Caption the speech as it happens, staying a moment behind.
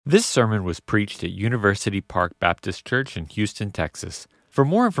This sermon was preached at University Park Baptist Church in Houston, Texas. For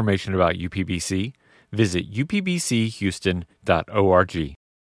more information about UPBC, visit upbchouston.org.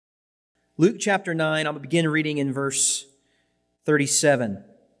 Luke chapter 9, I'll begin reading in verse 37,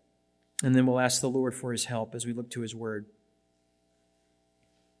 and then we'll ask the Lord for His help as we look to His Word.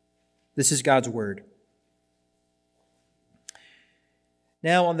 This is God's Word.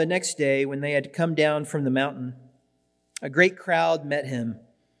 Now on the next day, when they had come down from the mountain, a great crowd met Him.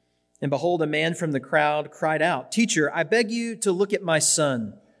 And behold, a man from the crowd cried out, "Teacher, I beg you to look at my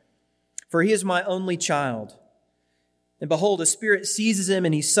son, for he is my only child. And behold, a spirit seizes him,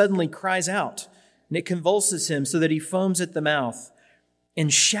 and he suddenly cries out, and it convulses him so that he foams at the mouth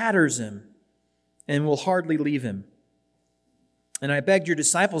and shatters him and will hardly leave him. And I begged your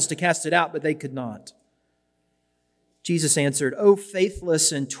disciples to cast it out, but they could not." Jesus answered, "O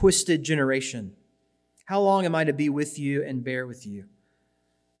faithless and twisted generation, how long am I to be with you and bear with you?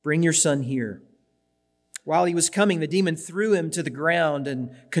 Bring your son here." While he was coming, the demon threw him to the ground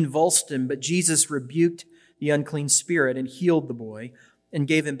and convulsed him, but Jesus rebuked the unclean spirit and healed the boy and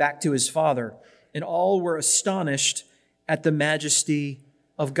gave him back to his father. And all were astonished at the majesty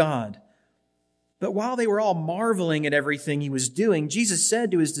of God. But while they were all marveling at everything he was doing, Jesus said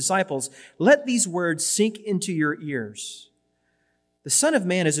to his disciples, "Let these words sink into your ears. The Son of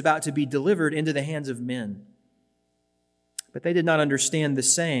Man is about to be delivered into the hands of men." But they did not understand the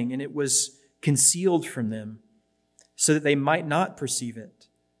saying, and it was concealed from them, so that they might not perceive it.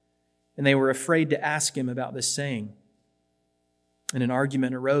 And they were afraid to ask him about this saying. And an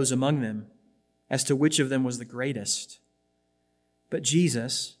argument arose among them as to which of them was the greatest. But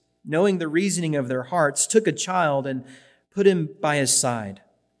Jesus, knowing the reasoning of their hearts, took a child and put him by his side,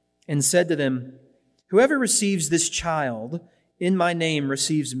 and said to them, "Whoever receives this child in my name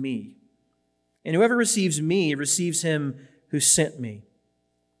receives me. And whoever receives me receives him who sent me.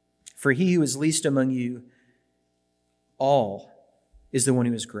 For he who is least among you all is the one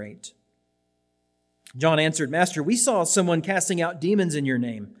who is great." John answered, "Master, we saw someone casting out demons in your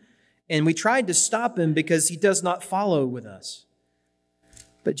name, and we tried to stop him because he does not follow with us."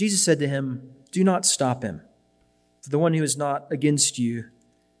 But Jesus said to him, "Do not stop him, for the one who is not against you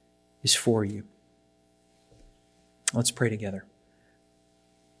is for you." Let's pray together.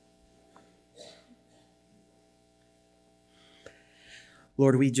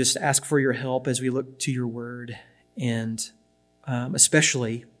 Lord, we just ask for your help as we look to your word, and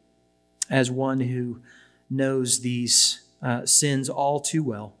especially as one who knows these sins all too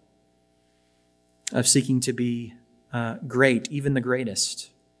well, of seeking to be great, even the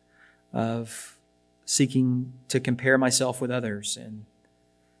greatest, of seeking to compare myself with others and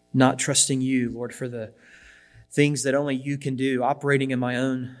not trusting you, Lord, for the things that only you can do, operating in my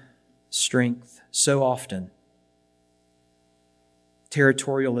own strength so often.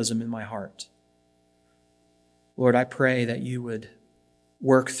 Territorialism in my heart. Lord, I pray that you would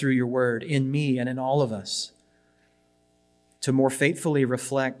work through your word in me and in all of us to more faithfully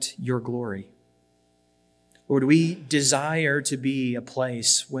reflect your glory. Lord, we desire to be a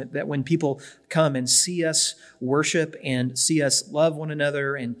place that when people come and see us worship and see us love one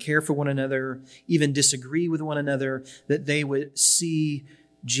another and care for one another, even disagree with one another, that they would see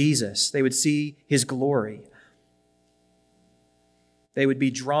Jesus. They would see his glory. They would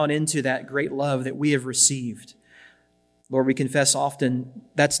be drawn into that great love that we have received. Lord, we confess often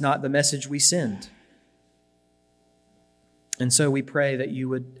that's not the message we send. And so we pray that you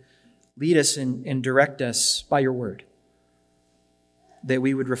would lead us and direct us by your word, that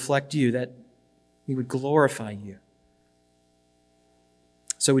we would reflect you, that we would glorify you.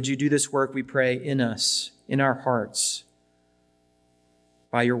 So would you do this work, we pray, in us, in our hearts,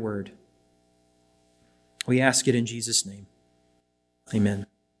 by your word. We ask it in Jesus' name. Amen.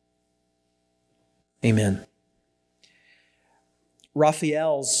 Amen.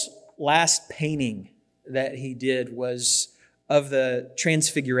 Raphael's last painting that he did was of the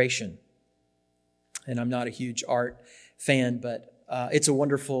Transfiguration. And I'm not a huge art fan, but it's a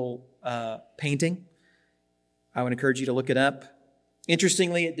wonderful painting. I would encourage you to look it up.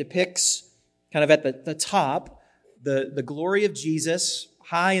 Interestingly, it depicts kind of at the top the glory of Jesus,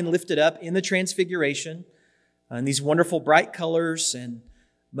 high and lifted up in the Transfiguration. And these wonderful bright colors, and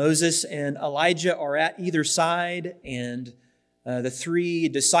Moses and Elijah are at either side, and the three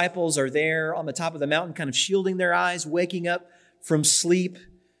disciples are there on the top of the mountain, kind of shielding their eyes, waking up from sleep,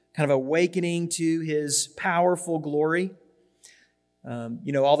 kind of awakening to his powerful glory.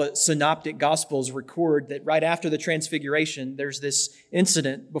 All the synoptic gospels record that right after the Transfiguration, there's this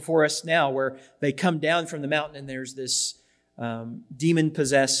incident before us now where they come down from the mountain, and there's this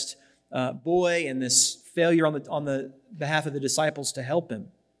demon-possessed boy and this failure on the behalf of the disciples to help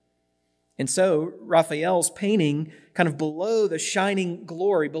him. And so Raphael's painting kind of below the shining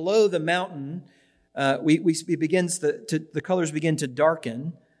glory, below the mountain, the colors begin to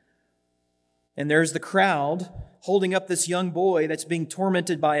darken. And there's the crowd holding up this young boy that's being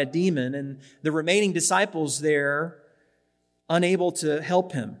tormented by a demon, and the remaining disciples there unable to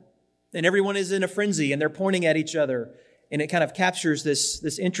help him. And everyone is in a frenzy, and they're pointing at each other, and it kind of captures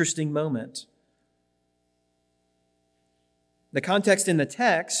this interesting moment. The context in the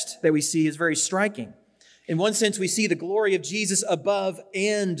text that we see is very striking. In one sense, we see the glory of Jesus above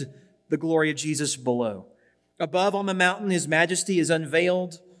and the glory of Jesus below. Above on the mountain, his majesty is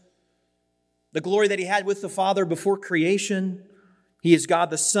unveiled. The glory that he had with the Father before creation. He is God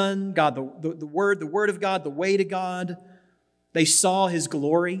the Son, God the Word of God, the way to God. They saw his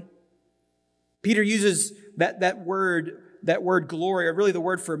glory. Peter uses that word glory, or really the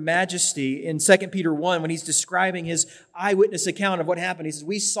word for majesty, in 2 Peter 1 when he's describing his eyewitness account of what happened. He says,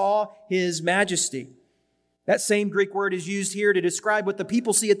 we saw his majesty. That same Greek word is used here to describe what the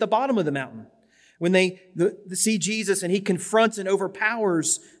people see at the bottom of the mountain. When they see Jesus and he confronts and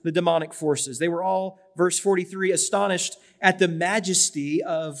overpowers the demonic forces. They were all, verse 43, astonished at the majesty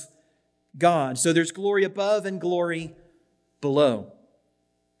of God. So there's glory above and glory below.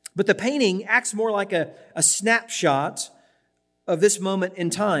 But the painting acts more like a snapshot of this moment in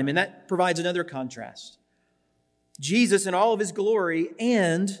time, and that provides another contrast. Jesus in all of his glory,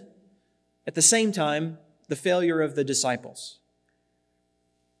 and at the same time, the failure of the disciples.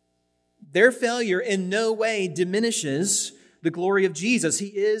 Their failure in no way diminishes the glory of Jesus. He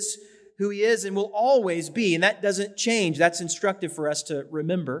is who he is and will always be, and that doesn't change. That's instructive for us to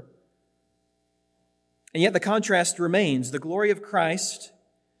remember. And yet the contrast remains, the glory of Christ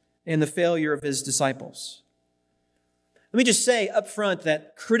and the failure of his disciples. Let me just say up front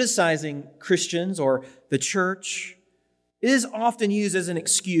that criticizing Christians or the church is often used as an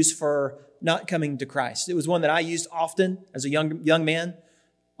excuse for not coming to Christ. It was one that I used often as a young man.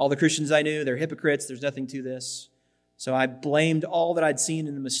 All the Christians I knew, they're hypocrites. There's nothing to this. So I blamed all that I'd seen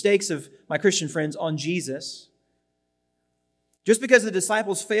in the mistakes of my Christian friends on Jesus. Just because the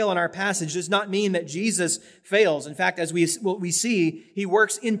disciples fail in our passage does not mean that Jesus fails. In fact, as we see, he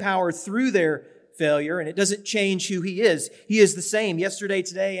works in power through their failure, and it doesn't change who he is. He is the same yesterday,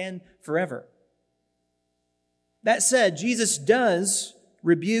 today, and forever. That said, Jesus does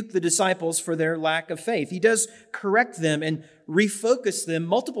rebuke the disciples for their lack of faith. He does correct them and refocus them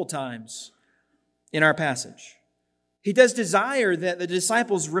multiple times in our passage. He does desire that the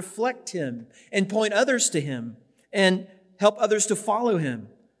disciples reflect him and point others to him and help others to follow him.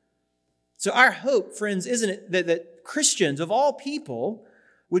 So our hope, friends, isn't it that Christians of all people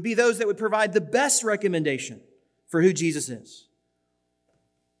would be those that would provide the best recommendation for who Jesus is?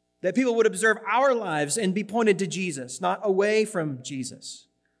 That people would observe our lives and be pointed to Jesus, not away from Jesus.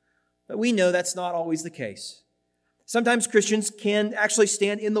 But we know that's not always the case. Sometimes Christians can actually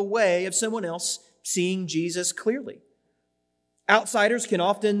stand in the way of someone else seeing Jesus clearly. Outsiders can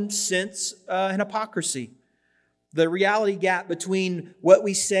often sense an hypocrisy, the reality gap between what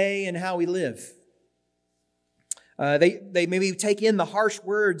we say and how we live. They maybe take in the harsh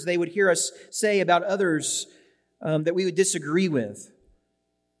words they would hear us say about others that we would disagree with.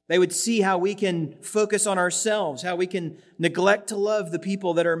 They would see how we can focus on ourselves, how we can neglect to love the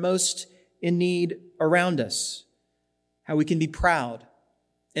people that are most in need around us, how we can be proud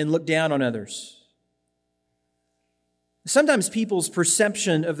and look down on others. Sometimes people's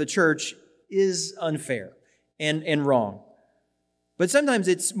perception of the church is unfair and wrong, but sometimes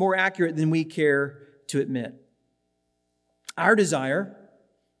it's more accurate than we care to admit. Our desire,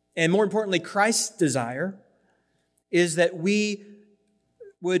 and more importantly, Christ's desire, is that we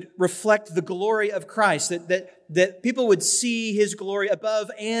would reflect the glory of Christ, that people would see his glory above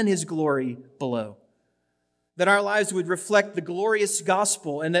and his glory below. That our lives would reflect the glorious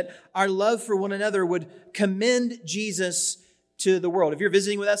gospel, and that our love for one another would commend Jesus to the world. If you're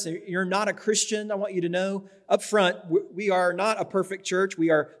visiting with us and you're not a Christian, I want you to know up front, we are not a perfect church.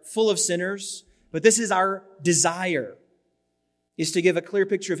 We are full of sinners, but this is our desire, is to give a clear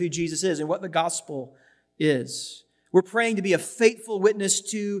picture of who Jesus is and what the gospel is. We're praying to be a faithful witness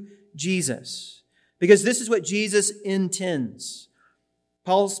to Jesus because this is what Jesus intends.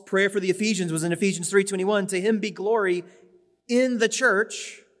 Paul's prayer for the Ephesians was in Ephesians 3:21, to him be glory in the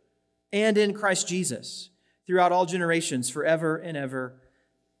church and in Christ Jesus throughout all generations, forever and ever.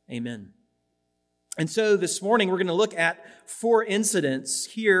 Amen. And so this morning we're going to look at 4 incidents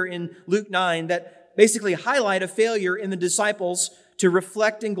here in Luke 9 that basically highlight a failure in the disciples to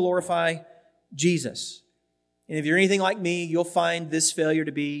reflect and glorify Jesus. And if you're anything like me, you'll find this failure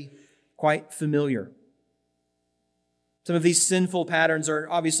to be quite familiar. Some of these sinful patterns are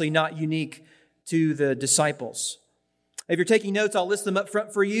obviously not unique to the disciples. If you're taking notes, I'll list them up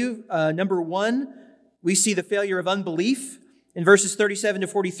front for you. Number one, we see the failure of unbelief in verses 37 to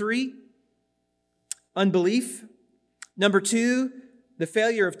 43. Unbelief. Number two, the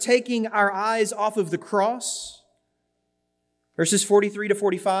failure of taking our eyes off of the cross. Verses 43 to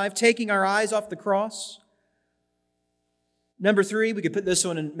 45, taking our eyes off the cross. Number three, we could put this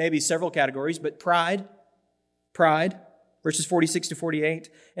one in maybe several categories, but pride. Pride, verses 46 to 48.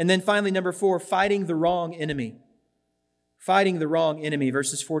 And then finally, number four, fighting the wrong enemy. Fighting the wrong enemy,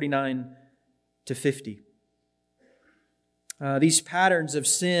 verses 49 to 50. These patterns of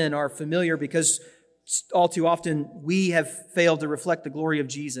sin are familiar because all too often we have failed to reflect the glory of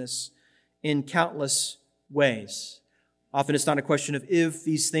Jesus in countless ways. Often it's not a question of if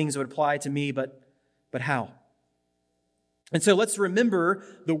these things would apply to me, but how. And so let's remember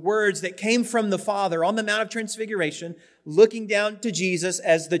the words that came from the Father on the Mount of Transfiguration, looking down to Jesus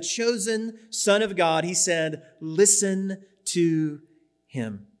as the chosen Son of God. He said, listen to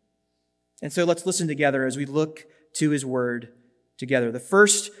him. And so let's listen together as we look to his word together. The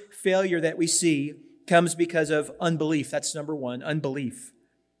first failure that we see comes because of unbelief. That's number one, unbelief.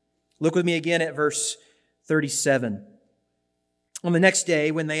 Look with me again at verse 37. On the next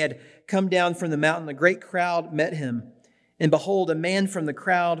day, when they had come down from the mountain, a great crowd met him. And behold, a man from the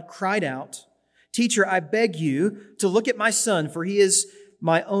crowd cried out, "Teacher, I beg you to look at my son, for he is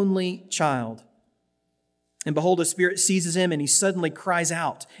my only child." And behold, a spirit seizes him, and he suddenly cries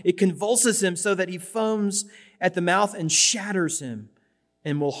out. It convulses him so that he foams at the mouth and shatters him,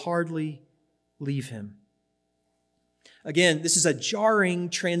 and will hardly leave him. Again, this is a jarring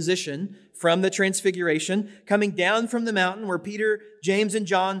transition from the Transfiguration, coming down from the mountain where Peter, James, and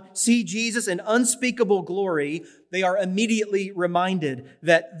John see Jesus in unspeakable glory. They are immediately reminded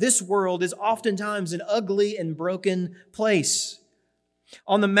that this world is oftentimes an ugly and broken place.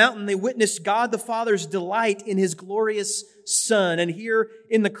 On the mountain, they witnessed God the Father's delight in his glorious Son. And here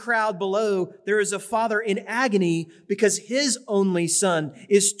in the crowd below, there is a father in agony because his only son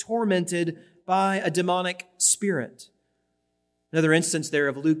is tormented by a demonic spirit. Another instance there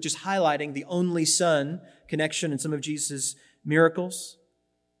of Luke just highlighting the only son connection in some of Jesus' miracles.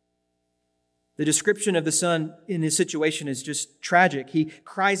 The description of the son in his situation is just tragic. He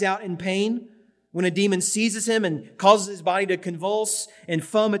cries out in pain when a demon seizes him and causes his body to convulse and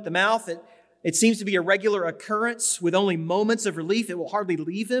foam at the mouth. It seems to be a regular occurrence with only moments of relief. It will hardly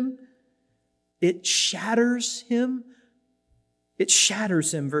leave him. It shatters him. It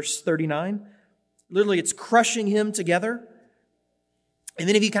shatters him, verse 39. Literally, it's crushing him together. And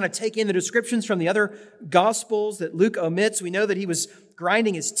then if you kind of take in the descriptions from the other Gospels that Luke omits, we know that he was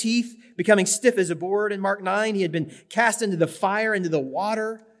grinding his teeth, becoming stiff as a board in Mark 9. He had been cast into the fire, into the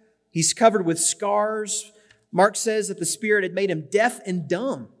water. He's covered with scars. Mark says that the Spirit had made him deaf and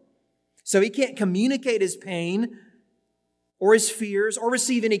dumb. So he can't communicate his pain or his fears or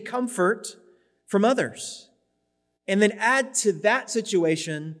receive any comfort from others. And then add to that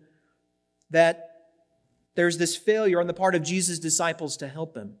situation that there's this failure on the part of Jesus' disciples to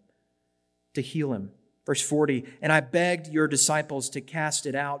help him, to heal him. Verse 40, "And I begged your disciples to cast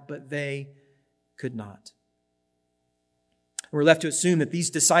it out, but they could not." We're left to assume that these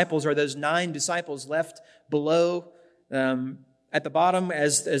disciples are those 9 disciples left below at the bottom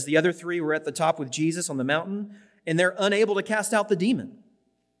as the other 3 were at the top with Jesus on the mountain, and they're unable to cast out the demon.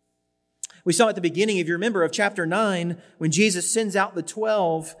 We saw at the beginning, if you remember, of chapter 9, when Jesus sends out the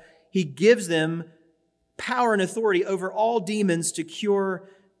 12, he gives them power and authority over all demons to cure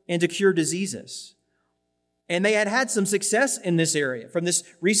diseases. And they had had some success in this area from this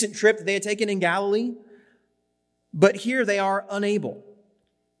recent trip that they had taken in Galilee. But here they are unable.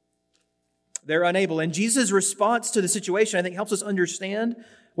 They're unable. And Jesus' response to the situation, I think, helps us understand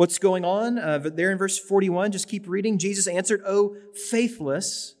what's going on. There in verse 41, just keep reading. Jesus answered, "O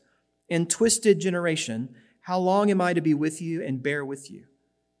faithless and twisted generation, how long am I to be with you and bear with you?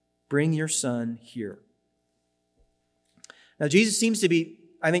 Bring your son here." Now, Jesus seems to be,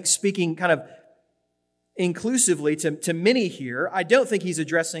 I think, speaking kind of inclusively to many here. I don't think he's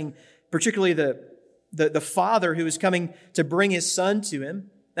addressing particularly the father who is coming to bring his son to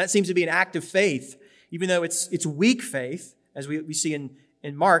him. That seems to be an act of faith, even though it's weak faith, as we see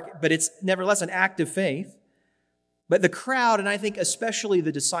in Mark, but it's nevertheless an act of faith. But the crowd, and I think especially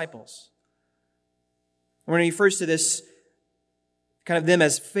the disciples, when he refers to this, kind of them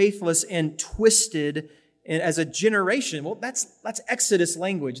as faithless and twisted, and as a generation, well, that's Exodus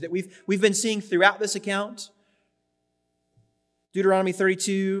language that we've been seeing throughout this account. Deuteronomy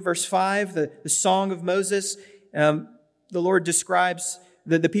 32, verse 5, the Song of Moses. The Lord describes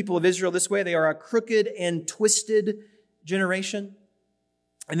the people of Israel this way: they are a crooked and twisted generation.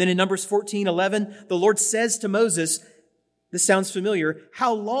 And then in Numbers 14:11, the Lord says to Moses, this sounds familiar,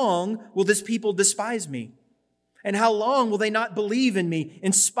 how long will this people despise me? And how long will they not believe in me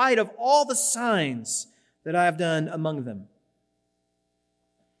in spite of all the signs that I have done among them?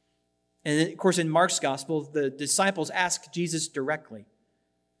 And of course, in Mark's gospel, the disciples ask Jesus directly,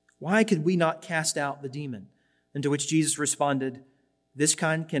 why could we not cast out the demon? And to which Jesus responded, this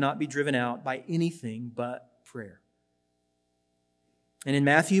kind cannot be driven out by anything but prayer. And in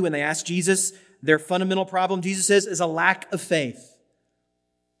Matthew, when they ask Jesus, their fundamental problem, Jesus says, is a lack of faith.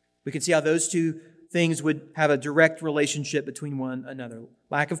 We can see how those two things would have a direct relationship between one another.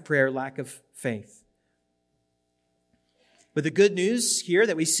 Lack of prayer, lack of faith. But the good news here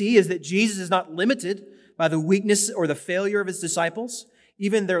that we see is that Jesus is not limited by the weakness or the failure of his disciples,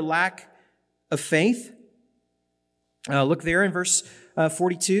 even their lack of faith. Look there in verse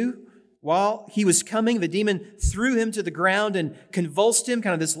 42. While he was coming, the demon threw him to the ground and convulsed him,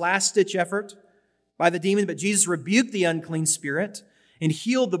 kind of this last-ditch effort by the demon. But Jesus rebuked the unclean spirit and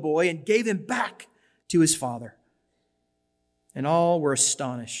healed the boy and gave him back to his father. And all were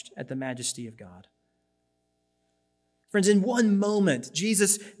astonished at the majesty of God. Friends, in one moment,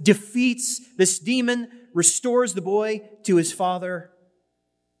 Jesus defeats this demon, restores the boy to his father.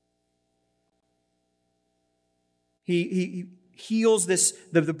 He heals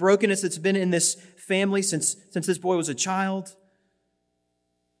the brokenness that's been in this family since this boy was a child.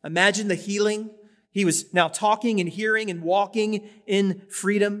 Imagine the healing. He was now talking and hearing and walking in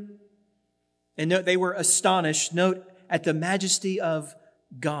freedom. And note, they were astonished, note, at the majesty of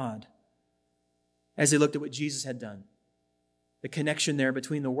God as they looked at what Jesus had done. The connection there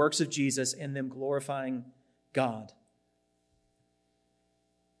between the works of Jesus and them glorifying God.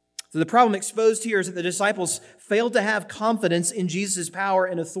 So the problem exposed here is that the disciples failed to have confidence in Jesus' power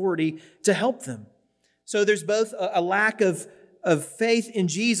and authority to help them. So there's both a lack of faith in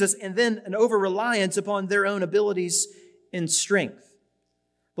Jesus and then an over-reliance upon their own abilities and strength.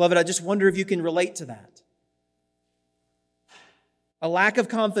 Beloved, I just wonder if you can relate to that. A lack of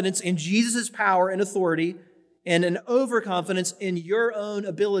confidence in Jesus' power and authority and an overconfidence in your own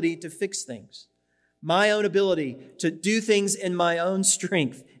ability to fix things. My own ability to do things in my own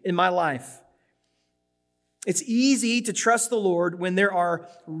strength in my life. It's easy to trust the Lord when there are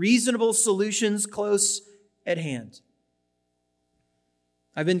reasonable solutions close at hand.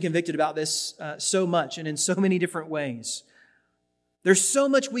 I've been convicted about this so much and in so many different ways. There's so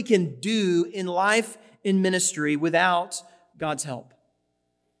much we can do in life, in ministry, without God's help.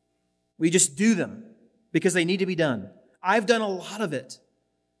 We just do them because they need to be done. I've done a lot of it.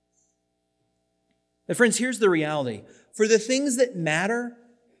 But friends, here's the reality. For the things that matter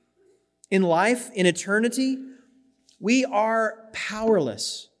in life, in eternity, we are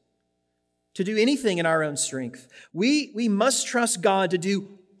powerless to do anything in our own strength. We must trust God to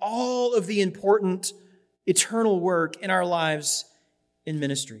do all of the important eternal work in our lives in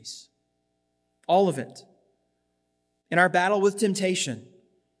ministries. All of it. In our battle with temptation,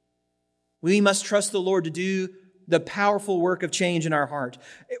 we must trust the Lord to do the powerful work of change in our heart.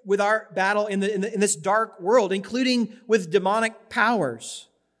 With our battle in this dark world, including with demonic powers.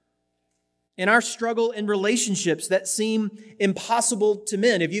 In our struggle in relationships that seem impossible to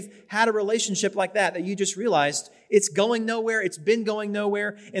mend. If you've had a relationship like that you just realized it's going nowhere, it's been going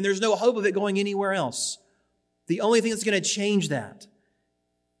nowhere, and there's no hope of it going anywhere else. The only thing that's going to change that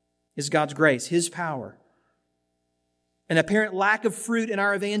is God's grace, His power. An apparent lack of fruit in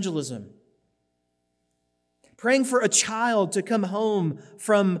our evangelism. Praying for a child to come home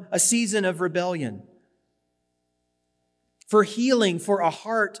from a season of rebellion. For healing for a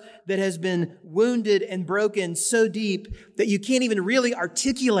heart that has been wounded and broken so deep that you can't even really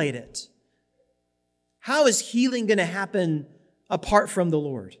articulate it. How is healing going to happen apart from the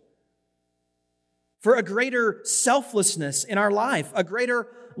Lord? For a greater selflessness in our life, a greater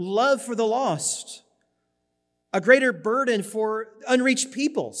love for the lost, a greater burden for unreached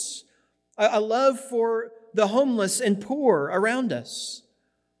peoples, a love for the homeless and poor around us.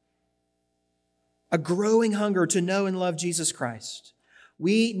 A growing hunger to know and love Jesus Christ.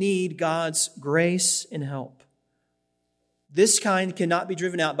 We need God's grace and help. This kind cannot be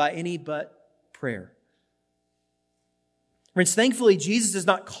driven out by any but prayer. Friends, thankfully, Jesus does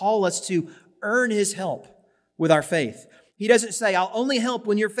not call us to earn His help with our faith. He doesn't say, I'll only help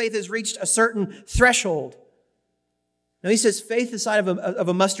when your faith has reached a certain threshold. No, He says faith the size of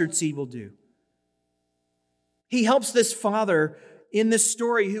a mustard seed will do. He helps this father in this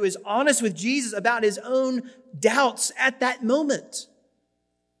story who is honest with Jesus about his own doubts at that moment.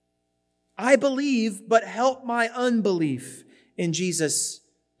 I believe, but help my unbelief. And Jesus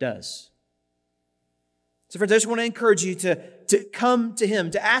does. So friends, I just want to encourage you to come to Him,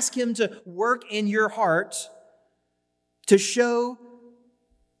 to ask Him to work in your heart, to show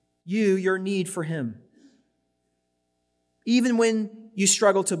you your need for Him. Even when you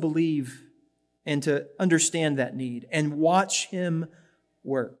struggle to believe and to understand that need, and watch Him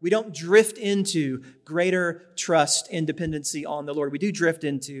work. We don't drift into greater trust and dependency on the Lord. We do drift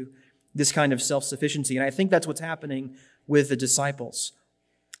into this kind of self-sufficiency. And I think that's what's happening with the disciples.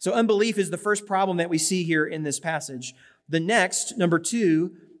 So unbelief is the first problem that we see here in this passage. The next, number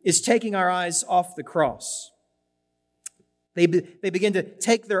 2, is taking our eyes off the cross. They begin to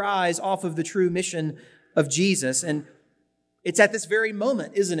take their eyes off of the true mission of Jesus. And it's at this very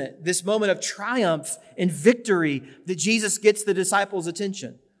moment, isn't it? This moment of triumph and victory that Jesus gets the disciples'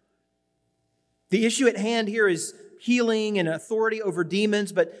 attention. The issue at hand here is healing and authority over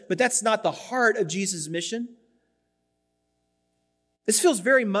demons, but that's not the heart of Jesus' mission. This feels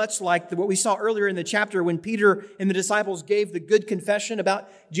very much like what we saw earlier in the chapter when Peter and the disciples gave the good confession about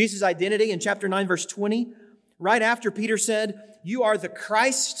Jesus' identity in chapter 9, verse 20. Right after Peter said, "You are the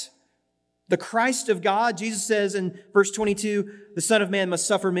Christ of God," Jesus says in verse 22, "The Son of Man must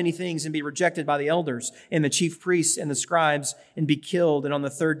suffer many things and be rejected by the elders and the chief priests and the scribes and be killed, and on the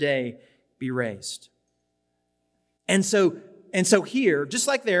third day be raised." And so here, just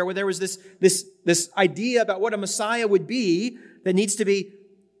like there, where there was this idea about what a Messiah would be that needs to be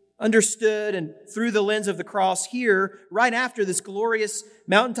understood and through the lens of the cross, here, right after this glorious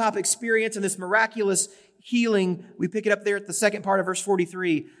mountaintop experience and this miraculous healing, we pick it up there at the second part of verse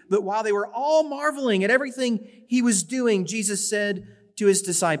 43. "But while they were all marveling at everything He was doing, Jesus said to His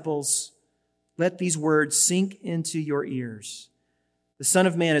disciples, 'Let these words sink into your ears. The Son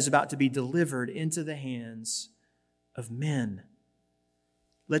of Man is about to be delivered into the hands of men.'"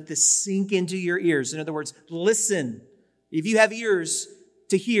 Let this sink into your ears. In other words, listen. If you have ears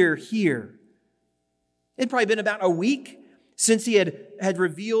to hear, hear. It'd probably been about a week since He had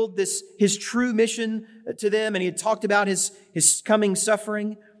revealed His true mission to them, and He had talked about His coming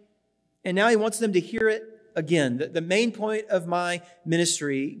suffering. And now He wants them to hear it again. The main point of my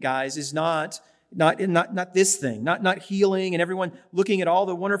ministry, guys, is not this thing, not healing and everyone looking at all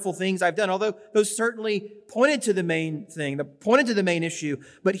the wonderful things I've done, although those certainly pointed to the main thing, pointed to the main issue.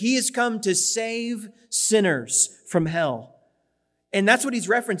 But He has come to save sinners from hell. And that's what He's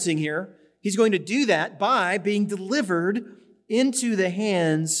referencing here. He's going to do that by being delivered into the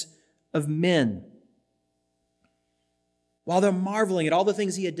hands of men. While they're marveling at all the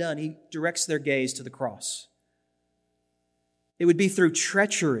things He had done, He directs their gaze to the cross. It would be through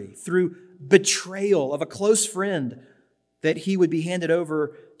treachery, through betrayal of a close friend, that He would be handed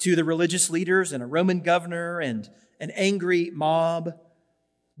over to the religious leaders and a Roman governor and an angry mob,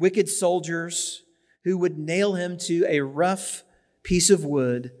 wicked soldiers who would nail Him to a rough piece of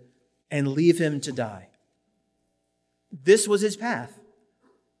wood and leave Him to die. This was His path.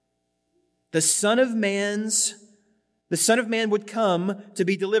 The Son of Man would come to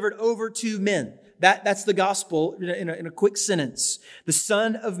be delivered over to men. That's the gospel in a quick sentence. The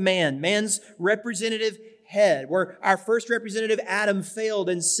Son of Man, man's representative head, where our first representative Adam failed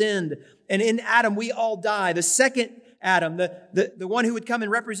and sinned. And in Adam, we all die. The second Adam, the one who would come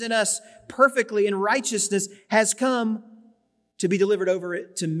and represent us perfectly in righteousness, has come to be delivered over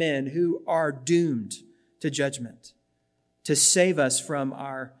to men who are doomed to judgment, to save us from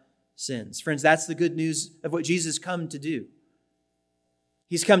our sins. Friends, that's the good news of what Jesus has come to do.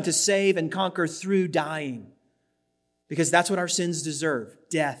 He's come to save and conquer through dying, because that's what our sins deserve,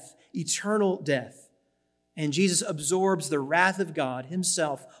 death, eternal death. And Jesus absorbs the wrath of God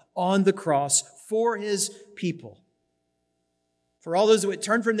Himself on the cross for His people, for all those who would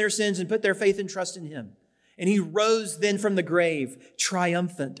turn from their sins and put their faith and trust in Him. And He rose then from the grave,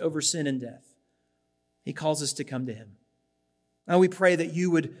 triumphant over sin and death. He calls us to come to Him. Now we pray that you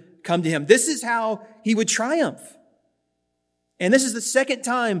would come to Him. This is how He would triumph. And this is the second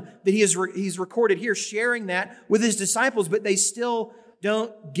time that he's recorded here, sharing that with His disciples, but they still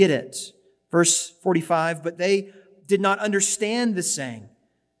don't get it. Verse 45, "But they did not understand the saying,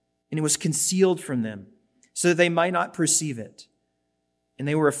 and it was concealed from them, so that they might not perceive it. And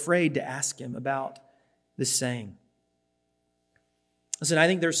they were afraid to ask Him about this saying." Listen, I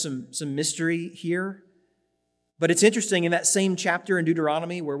think there's some mystery here. But it's interesting, in that same chapter in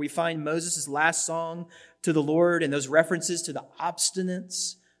Deuteronomy where we find Moses' last song to the Lord and those references to the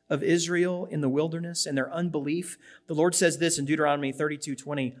obstinance of Israel in the wilderness and their unbelief, the Lord says this in Deuteronomy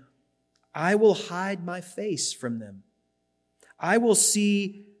 32:20, "I will hide my face from them. I will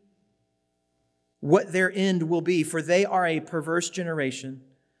see what their end will be, for they are a perverse generation,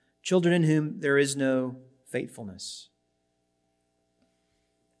 children in whom there is no faithfulness."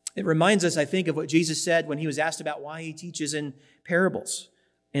 It reminds us, I think, of what Jesus said when he was asked about why he teaches in parables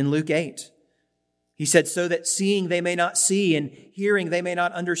in Luke 8. He said, so that seeing they may not see and hearing they may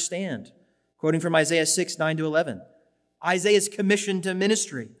not understand. Quoting from Isaiah 6, 9-11. Isaiah's commissioned to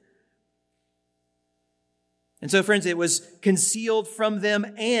ministry. And so, friends, it was concealed from them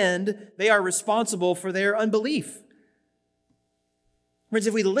and they are responsible for their unbelief. Friends,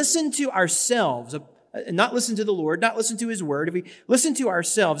 if we listen to ourselves, not listen to the Lord, not listen to His word, if we listen to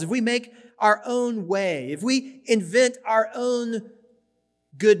ourselves, if we make our own way, if we invent our own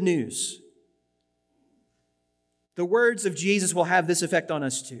good news, the words of Jesus will have this effect on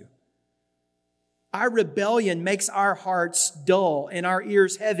us too. Our rebellion makes our hearts dull and our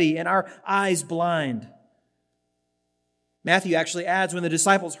ears heavy and our eyes blind. Matthew actually adds, when the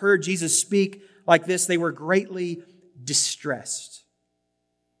disciples heard Jesus speak like this, they were greatly distressed.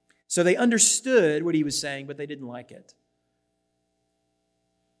 So they understood what he was saying, but they didn't like it.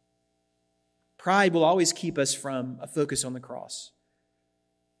 Pride will always keep us from a focus on the cross.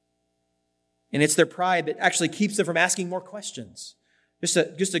 And it's their pride that actually keeps them from asking more questions.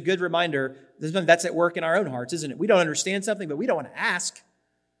 Just a good reminder, that's at work in our own hearts, isn't it? We don't understand something, but we don't want to ask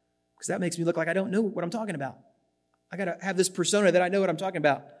because that makes me look like I don't know what I'm talking about. I got to have this persona that I know what I'm talking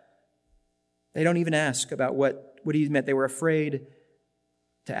about. They don't even ask about what he meant. They were afraid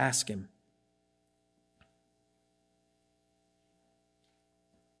to ask him.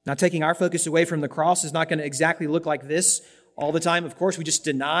 Now, taking our focus away from the cross is not going to exactly look like this all the time. Of course, we just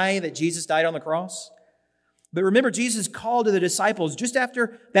deny that Jesus died on the cross. But remember, Jesus' call to the disciples just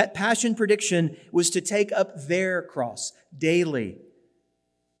after that passion prediction was to take up their cross daily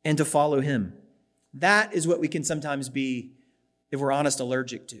and to follow him. That is what we can sometimes be, if we're honest,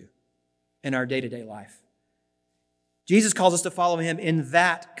 allergic to in our day-to-day life. Jesus calls us to follow him in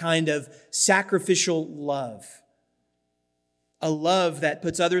that kind of sacrificial love. A love that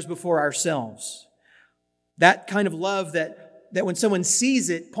puts others before ourselves. That kind of love that when someone sees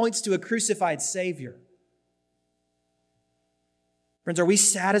it, points to a crucified Savior. Friends, are we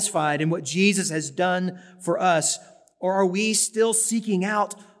satisfied in what Jesus has done for us, or are we still seeking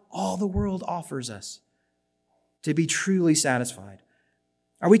out all the world offers us to be truly satisfied?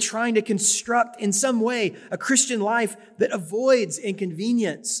 Are we trying to construct in some way a Christian life that avoids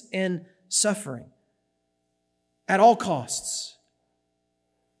inconvenience and suffering at all costs?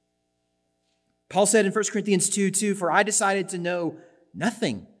 Paul said in 1 Corinthians 2:2, "For I decided to know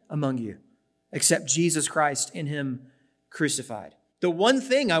nothing among you except Jesus Christ and him crucified." The one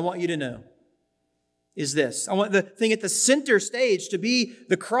thing I want you to know is this. I want the thing at the center stage to be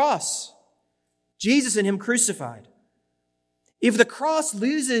the cross. Jesus and him crucified. If the cross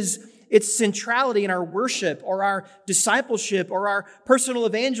loses its centrality in our worship or our discipleship or our personal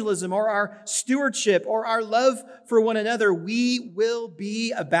evangelism or our stewardship or our love for one another, we will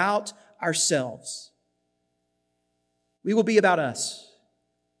be about ourselves. We will be about us.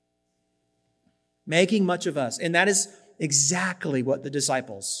 Making much of us. And that is exactly what the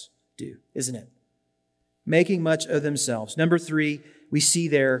disciples do, isn't it? Making much of themselves. Number 3, we see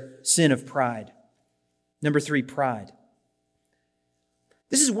their sin of pride. Number 3, pride.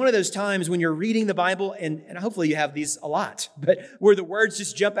 This is one of those times when you're reading the Bible, and hopefully you have these a lot, but where the words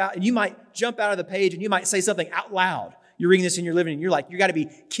just jump out, and you might jump out of the page and you might say something out loud. You're reading this in your living room, and you're like, you got to be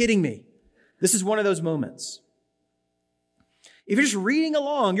kidding me. This is one of those moments. If you're just reading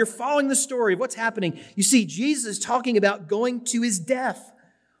along, you're following the story of what's happening. You see, Jesus is talking about going to his death.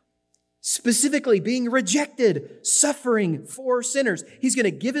 Specifically, being rejected, suffering for sinners. He's going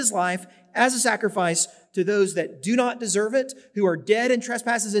to give his life as a sacrifice to those that do not deserve it, who are dead in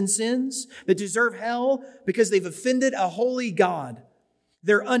trespasses and sins, that deserve hell because they've offended a holy God.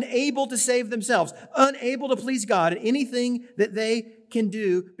 They're unable to save themselves, unable to please God in anything that they can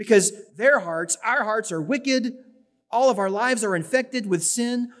do because their hearts, our hearts are wicked. All of our lives are infected with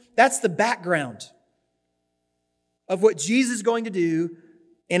sin. That's the background of what Jesus is going to do.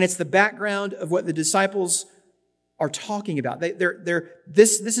 And it's the background of what the disciples are talking about.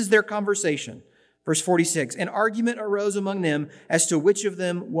 This is their conversation. Verse 46, an argument arose among them as to which of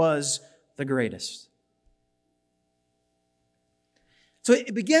them was the greatest. So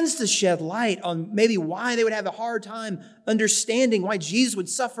it begins to shed light on maybe why they would have a hard time understanding why Jesus would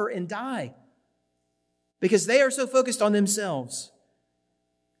suffer and die. Because they are so focused on themselves.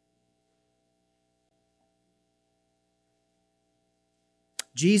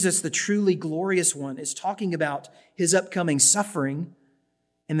 Jesus, the truly glorious one, is talking about his upcoming suffering,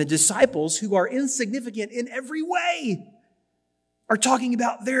 and the disciples, who are insignificant in every way, are talking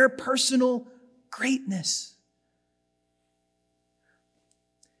about their personal greatness.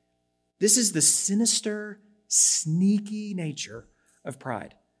 This is the sinister, sneaky nature of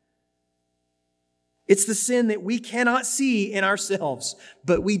pride. It's the sin that we cannot see in ourselves,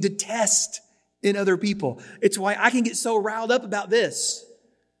 but we detest in other people. It's why I can get so riled up about this,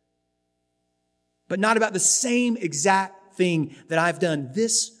 but not about the same exact thing that I've done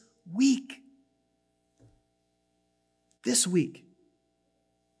this week. This week.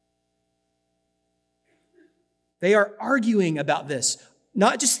 They are arguing about this,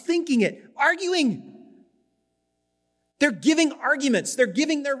 not just thinking it, arguing. They're giving arguments. They're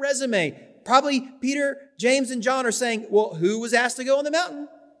giving their resume. Probably Peter, James, and John are saying, well, who was asked to go on the mountain?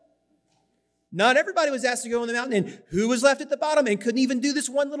 Not everybody was asked to go on the mountain. And who was left at the bottom and couldn't even do this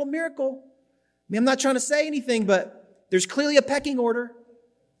one little miracle? I mean, I'm not trying to say anything, but there's clearly a pecking order.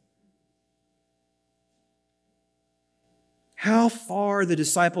 How far the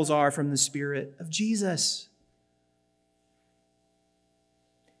disciples are from the Spirit of Jesus.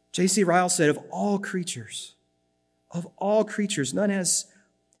 J.C. Ryle said, of all creatures, none has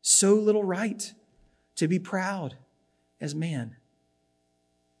so little right to be proud as man.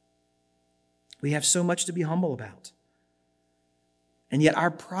 We have so much to be humble about. And yet our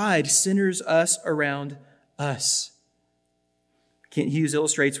pride centers us around us. Kent Hughes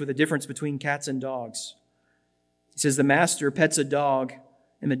illustrates with the difference between cats and dogs. He says the master pets a dog,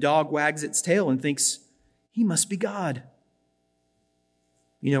 and the dog wags its tail and thinks, he must be God.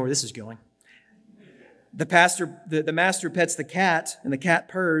 You know where this is going. The master pets the cat, and the cat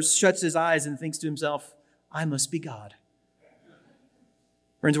purrs, shuts his eyes, and thinks to himself, I must be God.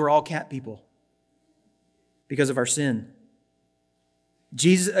 Friends, we're all cat people because of our sin.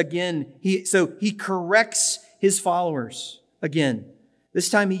 Jesus, again, he corrects his followers again. This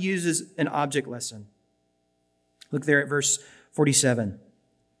time he uses an object lesson. Look there at verse 47.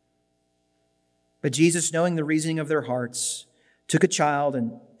 But Jesus, knowing the reasoning of their hearts, took a child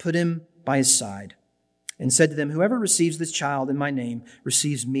and put him by his side and said to them, whoever receives this child in my name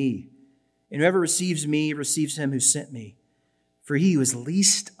receives me. And whoever receives me receives him who sent me. For he who is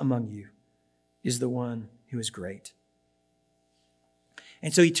least among you is the one who is great.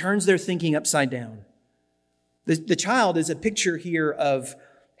 And so he turns their thinking upside down. The child is a picture here of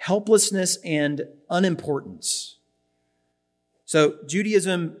helplessness and unimportance. So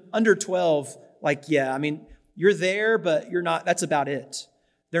Judaism, under 12, you're there, but you're not, that's about it.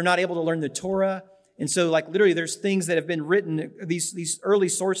 They're not able to learn the Torah. And so literally there's things that have been written, these early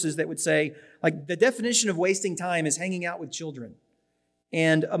sources that would say, the definition of wasting time is hanging out with children.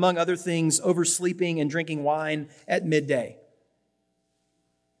 And among other things, oversleeping and drinking wine at midday.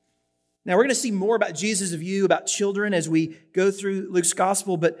 Now, we're going to see more about Jesus' view about children as we go through Luke's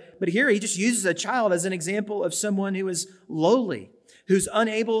gospel, but here he just uses a child as an example of someone who is lowly, who's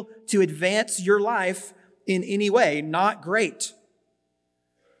unable to advance your life in any way, not great.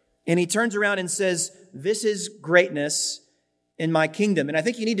 And he turns around and says, this is greatness in my kingdom. And I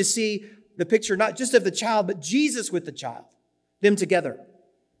think you need to see the picture not just of the child, but Jesus with the child, them together.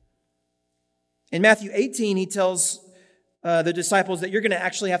 In Matthew 18, he tells the disciples that you're going to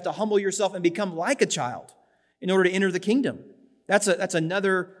actually have to humble yourself and become like a child in order to enter the kingdom. That's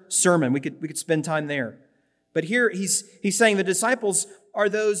another sermon. We could spend time there. But here he's saying the disciples are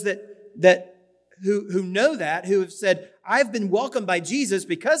those who know that, who have said, I've been welcomed by Jesus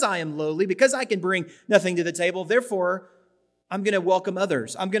because I am lowly, because I can bring nothing to the table. Therefore, I'm going to welcome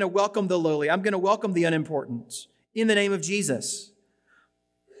others. I'm going to welcome the lowly. I'm going to welcome the unimportant in the name of Jesus.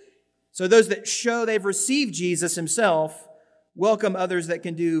 So those that show they've received Jesus himself welcome others that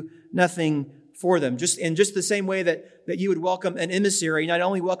can do nothing for them. Just in the same way that you would welcome an emissary, not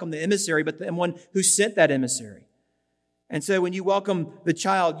only welcome the emissary, but the one who sent that emissary. And so when you welcome the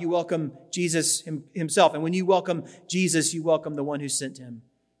child, you welcome Jesus himself. And when you welcome Jesus, you welcome the one who sent him,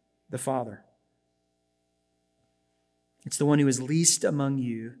 the Father. It's the one who is least among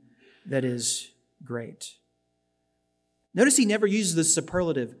you that is great. Notice he never uses the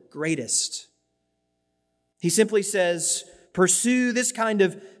superlative greatest. He simply says, pursue this kind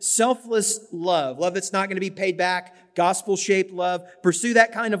of selfless love that's not going to be paid back, gospel-shaped love. Pursue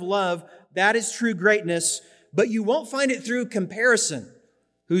that kind of love. That is true greatness, but you won't find it through comparison.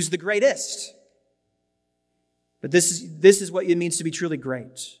 Who's the greatest? But this is what it means to be truly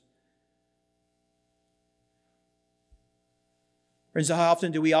great. Friends, how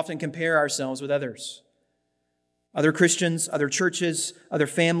often do we compare ourselves with others? Other Christians, other churches, other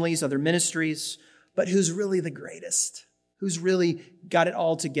families, other ministries. But who's really the greatest? Who's really got it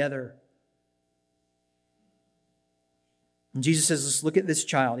all together? And Jesus says, let's look at this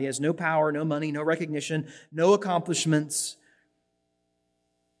child. He has no power, no money, no recognition, no accomplishments.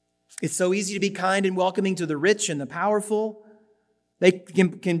 It's so easy to be kind and welcoming to the rich and the powerful. They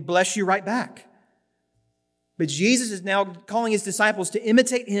can bless you right back. But Jesus is now calling his disciples to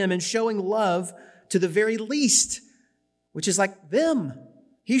imitate him and showing love to the very least, which is like them.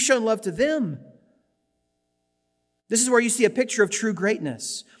 He's shown love to them. This is where you see a picture of true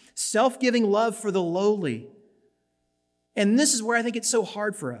greatness. Self-giving love for the lowly. And this is where I think it's so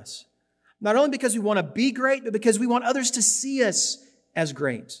hard for us. Not only because we want to be great, but because we want others to see us as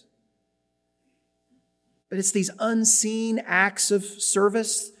great. But it's these unseen acts of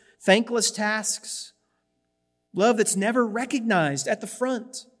service, thankless tasks, love that's never recognized at the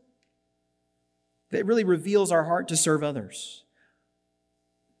front, that really reveals our heart to serve others.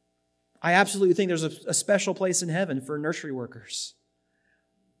 I absolutely think there's a special place in heaven for nursery workers.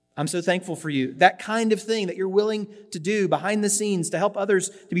 I'm so thankful for you. That kind of thing that you're willing to do behind the scenes to help others,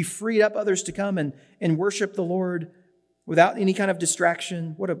 to be freed up others to come and worship the Lord without any kind of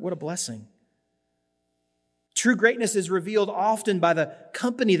distraction. What a blessing. True greatness is revealed often by the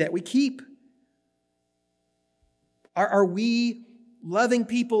company that we keep. Are we loving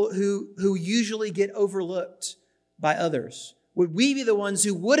people who usually get overlooked by others? Would we be the ones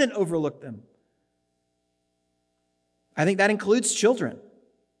who wouldn't overlook them? I think that includes children.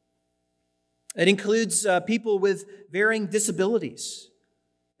 It includes people with varying disabilities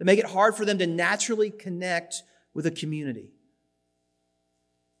that make it hard for them to naturally connect with a community.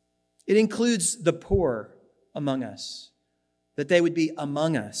 It includes the poor among us, that they would be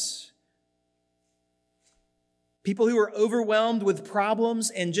among us. People who are overwhelmed with problems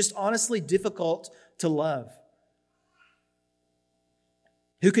and just honestly difficult to love,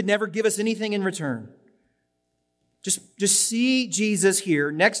 who could never give us anything in return. Just see Jesus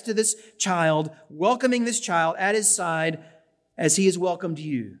here next to this child, welcoming this child at his side as he has welcomed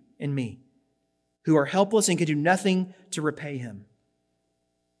you and me, who are helpless and can do nothing to repay him.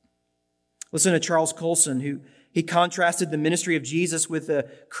 Listen to Charles Colson, who he contrasted the ministry of Jesus with the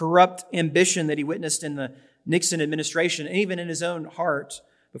corrupt ambition that he witnessed in the Nixon administration, and even in his own heart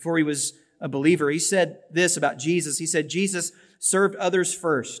before he was a believer. He said this about Jesus. He said, Jesus served others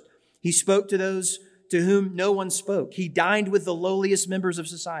first. He spoke to those to whom no one spoke. He dined with the lowliest members of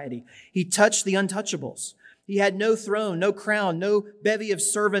society. He touched the untouchables. He had no throne, no crown, no bevy of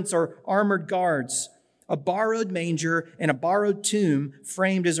servants or armored guards. A borrowed manger and a borrowed tomb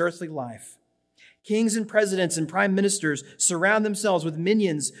framed his earthly life. Kings and presidents and prime ministers surround themselves with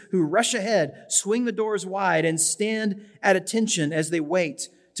minions who rush ahead, swing the doors wide, and stand at attention as they wait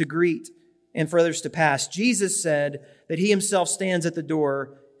to greet and for others to pass. Jesus said that he himself stands at the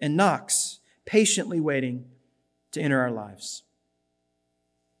door and knocks, patiently waiting to enter our lives.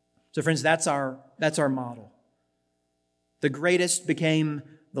 So friends, that's our model. The greatest became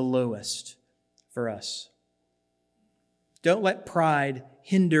the lowest for us. Don't let pride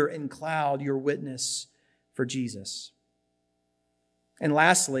hinder and cloud your witness for Jesus. And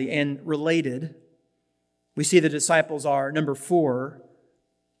lastly, and related, we see the disciples are, number 4,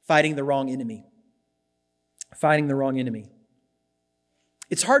 fighting the wrong enemy. Fighting the wrong enemy.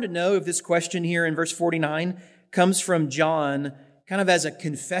 It's hard to know if this question here in verse 49 comes from John kind of as a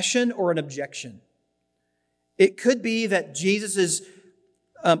confession or an objection. It could be that Jesus'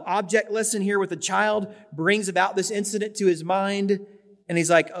 object lesson here with the child brings about this incident to his mind, and he's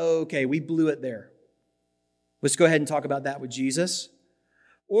like, oh, okay, we blew it there. Let's go ahead and talk about that with Jesus.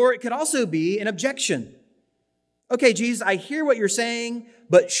 Or it could also be an objection. Okay, Jesus, I hear what you're saying,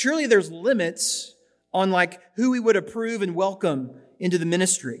 but surely there's limits on like who we would approve and welcome into the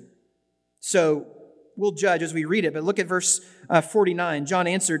ministry. So we'll judge as we read it, but look at verse 49. John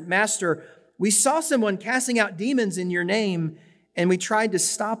answered, Master, we saw someone casting out demons in your name, and we tried to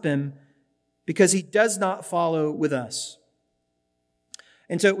stop him because he does not follow with us.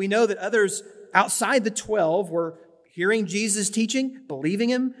 And so we know that others outside the 12 were hearing Jesus' teaching, believing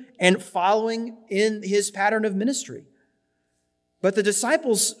him, and following in his pattern of ministry. But the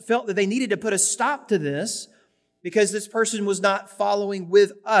disciples felt that they needed to put a stop to this because this person was not following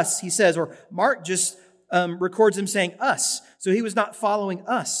with us, he says, or Mark just records him saying us. So he was not following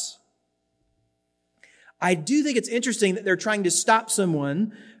us. I do think it's interesting that they're trying to stop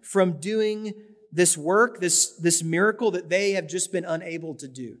someone from doing this work, this miracle that they have just been unable to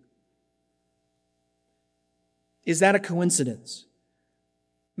do. Is that a coincidence?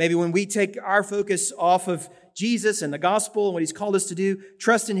 Maybe when we take our focus off of Jesus and the gospel and what he's called us to do,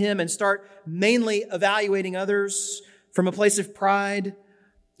 trust in him and start mainly evaluating others from a place of pride,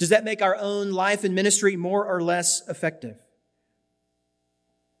 does that make our own life and ministry more or less effective?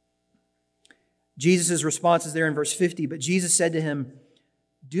 Jesus' response is there in verse 50, but Jesus said to him,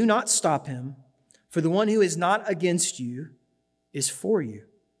 do not stop him, for the one who is not against you is for you.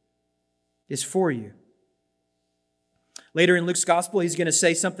 Is for you. Later in Luke's gospel, he's going to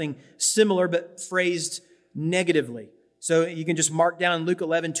say something similar but phrased negatively. So you can just mark down Luke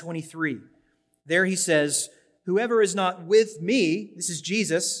 11:23. There he says, whoever is not with me, this is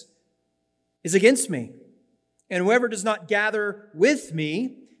Jesus, is against me. And whoever does not gather with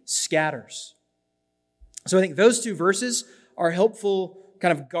me scatters. So I think those two verses are helpful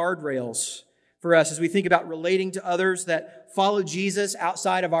kind of guardrails for us as we think about relating to others that follow Jesus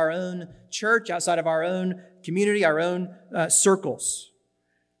outside of our own church, outside of our own community, our own circles.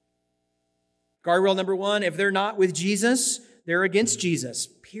 Guardrail number one, if they're not with Jesus, they're against Jesus,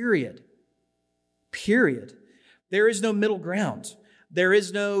 period. Period. There is no middle ground. There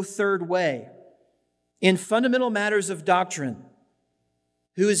is no third way. In fundamental matters of doctrine,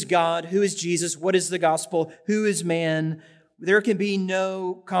 who is God? Who is Jesus? What is the gospel? Who is man? There can be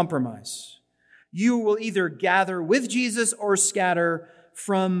no compromise. You will either gather with Jesus or scatter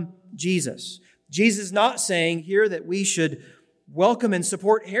from Jesus. Jesus is not saying here that we should welcome and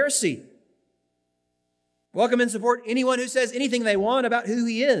support heresy. Welcome and support anyone who says anything they want about who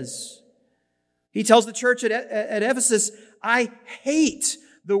he is. He tells the church at Ephesus, I hate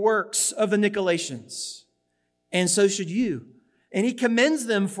the works of the Nicolaitans, and so should you. And he commends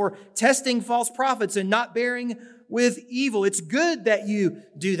them for testing false prophets and not bearing with evil. It's good that you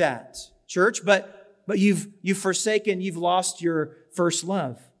do that, church, but you've forsaken, you've lost your first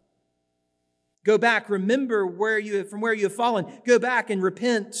love. Go back, remember from where you have fallen. Go back and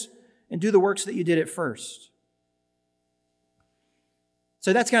repent and do the works that you did at first.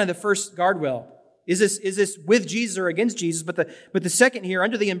 So that's kind of the first guardrail. Is this with Jesus or against Jesus? But the second here,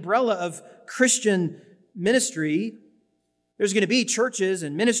 under the umbrella of Christian ministry, there's going to be churches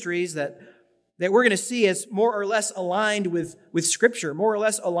and ministries that we're going to see as more or less aligned with Scripture, more or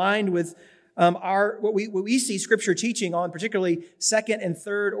less aligned with what we see Scripture teaching on, particularly second and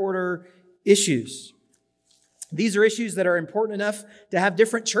third order issues. These are issues that are important enough to have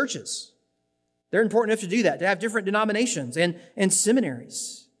different churches. They're important enough to do that, to have different denominations and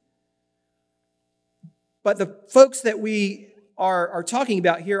seminaries. But the folks that we are talking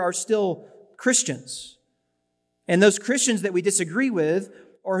about here are still Christians. And those Christians that we disagree with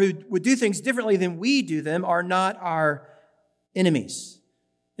or who would do things differently than we do them are not our enemies.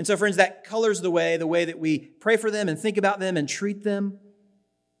 And so, friends, that colors the way that we pray for them and think about them and treat them.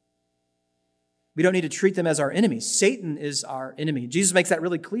 We don't need to treat them as our enemies. Satan is our enemy. Jesus makes that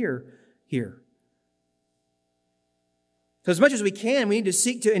really clear here. So as much as we can, we need to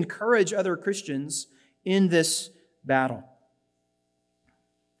seek to encourage other Christians in this battle.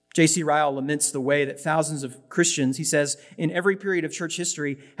 J.C. Ryle laments the way that thousands of Christians, he says, in every period of church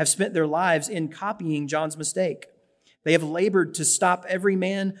history have spent their lives in copying John's mistake. They have labored to stop every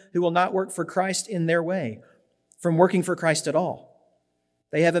man who will not work for Christ in their way from working for Christ at all.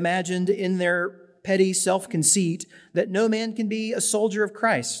 They have imagined in their petty self-conceit that no man can be a soldier of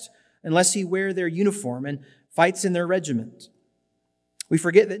Christ unless he wear their uniform and fights in their regiment. We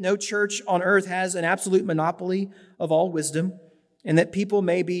forget that no church on earth has an absolute monopoly of all wisdom, and that people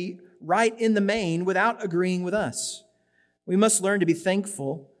may be right in the main without agreeing with us. We must learn to be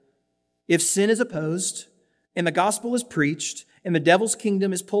thankful if sin is opposed, and the gospel is preached, and the devil's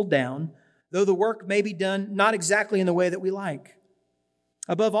kingdom is pulled down, though the work may be done not exactly in the way that we like.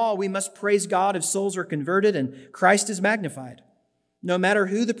 Above all, we must praise God if souls are converted and Christ is magnified, no matter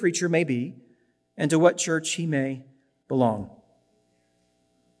who the preacher may be and to what church he may belong.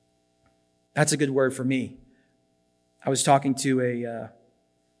 That's a good word for me. I was talking to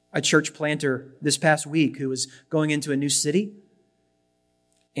a church planter this past week who was going into a new city.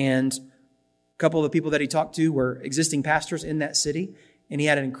 And a couple of the people that he talked to were existing pastors in that city. And he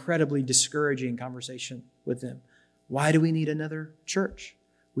had an incredibly discouraging conversation with them. Why do we need another church?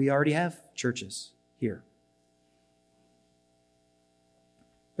 We already have churches here.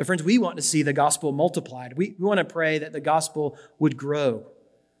 But friends, we want to see the gospel multiplied. We want to pray that the gospel would grow.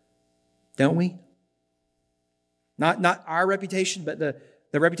 Don't we? Not our reputation, but the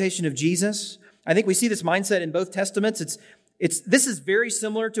reputation of Jesus. I think we see this mindset in both Testaments. This is very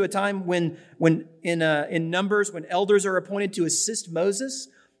similar to a time when in Numbers, when elders are appointed to assist Moses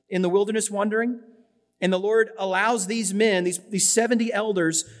in the wilderness wandering. And the Lord allows these men, these 70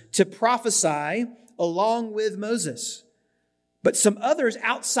 elders, to prophesy along with Moses. But some others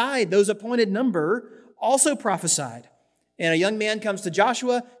outside those appointed number also prophesied. And a young man comes to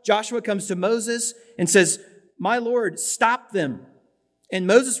Joshua. Joshua comes to Moses and says, "My Lord, stop them." And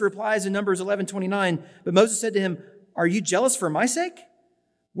Moses replies in Numbers 11:29, but Moses said to him, "Are you jealous for my sake?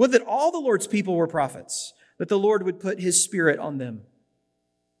 Would that all the Lord's people were prophets, that the Lord would put his spirit on them."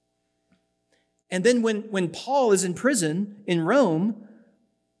 And then when Paul is in prison in Rome,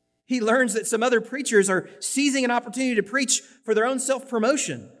 he learns that some other preachers are seizing an opportunity to preach for their own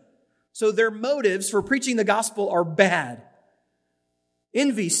self-promotion. So their motives for preaching the gospel are bad.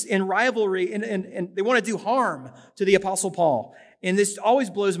 envy and rivalry, and they want to do harm to the Apostle Paul. And this always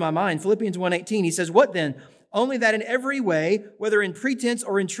blows my mind. Philippians 1:18, he says, "What then? Only that in every way, whether in pretense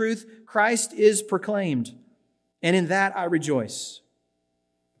or in truth, Christ is proclaimed. And in that I rejoice."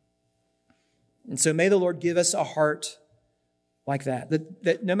 And so may the Lord give us a heart like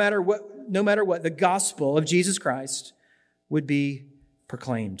that no matter what, the gospel of Jesus Christ would be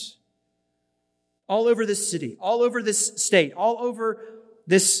proclaimed. All over this city, all over this state, all over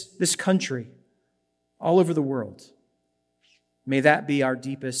this country, all over the world. May that be our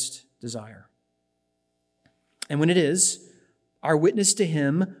deepest desire. And when it is, our witness to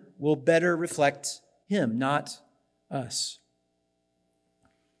Him will better reflect Him, not us.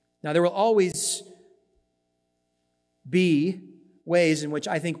 Now, there will always be ways in which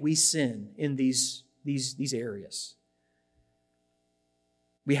I think we sin in these areas.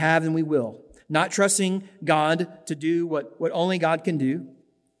 We have and we will. Not trusting God to do what only God can do.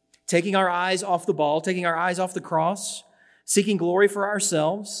 Taking our eyes off the ball, taking our eyes off the cross, seeking glory for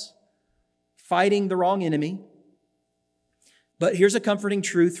ourselves, fighting the wrong enemy. But here's a comforting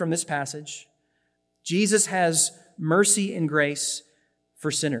truth from this passage. Jesus has mercy and grace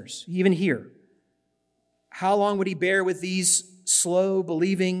for sinners, even here. How long would He bear with these slow,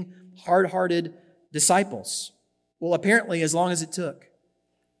 believing, hard-hearted disciples? Well, apparently as long as it took.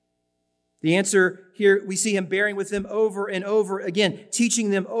 The answer here, we see Him bearing with them over and over again,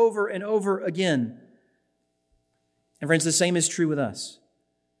 teaching them over and over again. And friends, the same is true with us.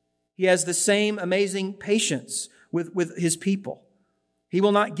 He has the same amazing patience with His people. He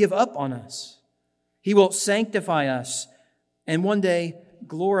will not give up on us. He will sanctify us and one day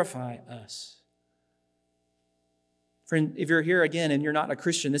glorify us. Friend, if you're here again and you're not a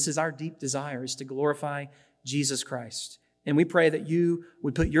Christian, this is our deep desire, is to glorify Jesus Christ. And we pray that you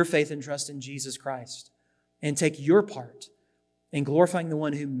would put your faith and trust in Jesus Christ and take your part in glorifying the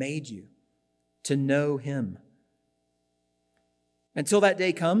one who made you to know Him. Until that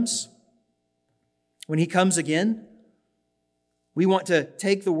day comes, when He comes again, we want to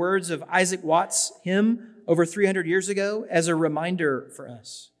take the words of Isaac Watts' hymn over 300 years ago as a reminder for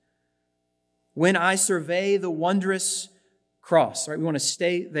us. When I survey the wondrous cross, right? We want to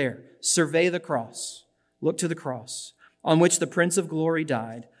stay there. Survey the cross. Look to the cross on which the Prince of Glory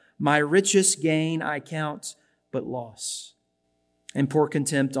died. My richest gain I count but loss, and pour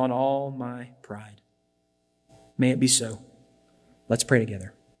contempt on all my pride. May it be so. Let's pray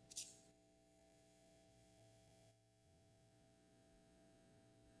together.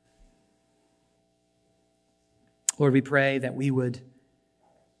 Lord, we pray that we would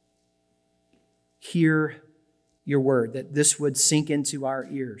hear your word, that this would sink into our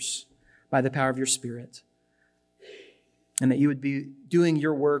ears by the power of your Spirit, and that you would be doing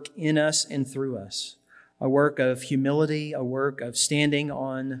your work in us and through us, a work of humility, a work of standing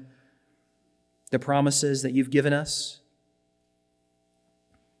on the promises that you've given us.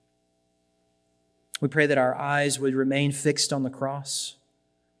 We pray that our eyes would remain fixed on the cross,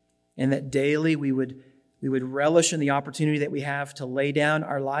 and that daily we would relish in the opportunity that we have to lay down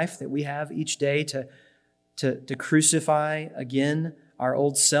our life, that we have each day to crucify again our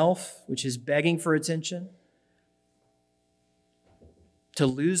old self, which is begging for attention, to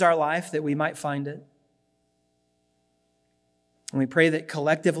lose our life that we might find it. And we pray that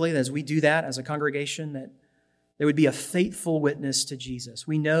collectively, as we do that as a congregation, that there would be a faithful witness to Jesus.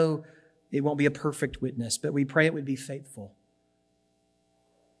 We know it won't be a perfect witness, but we pray it would be faithful.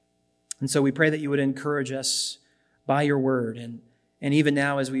 And so we pray that you would encourage us by your word, and even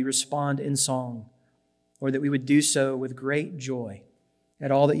now as we respond in song, or that we would do so with great joy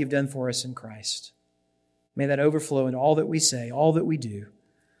at all that you've done for us in Christ. May that overflow in all that we say, all that we do.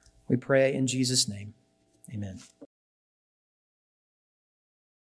 We pray in Jesus' name. Amen.